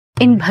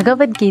In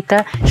Bhagavad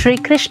Gita, Shri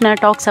Krishna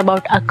talks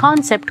about a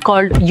concept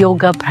called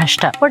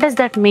Yoga-bhrashta. What does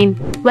that mean?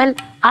 Well,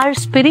 our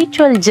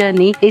spiritual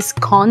journey is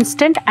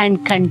constant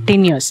and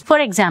continuous. For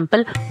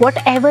example,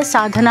 whatever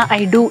sadhana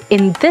I do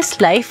in this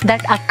life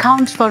that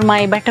accounts for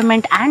my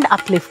betterment and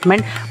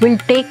upliftment will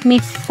take me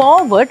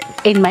forward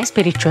in my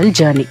spiritual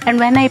journey. And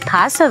when I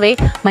pass away,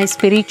 my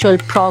spiritual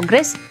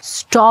progress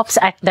stops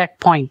at that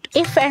point.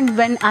 If and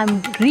when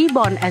I'm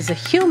reborn as a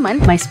human,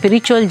 my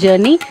spiritual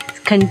journey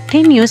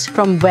continues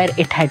from where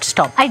it had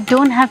stopped. I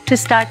don't have to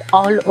start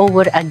all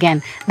over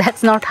again.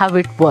 That's not how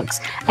it works.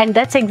 And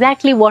that's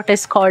exactly what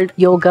is called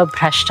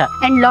Yoga-bhrashta.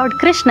 And Lord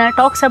Krishna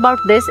talks about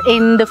this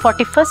in the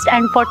 41st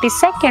and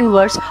 42nd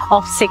verse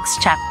of 6th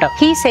chapter.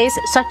 He says,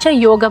 such a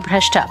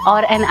Yoga-bhrashta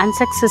or an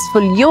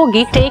unsuccessful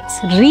yogi takes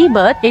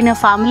rebirth in a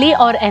family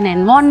or an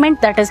environment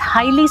that is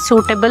highly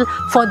suitable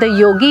for the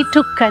yogi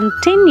to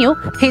continue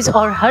his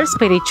or her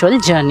spiritual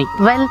journey.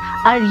 Well,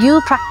 are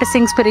you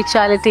practicing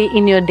spirituality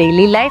in your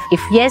daily life?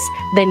 If yes,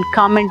 then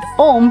comment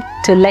Om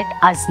to let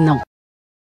us know.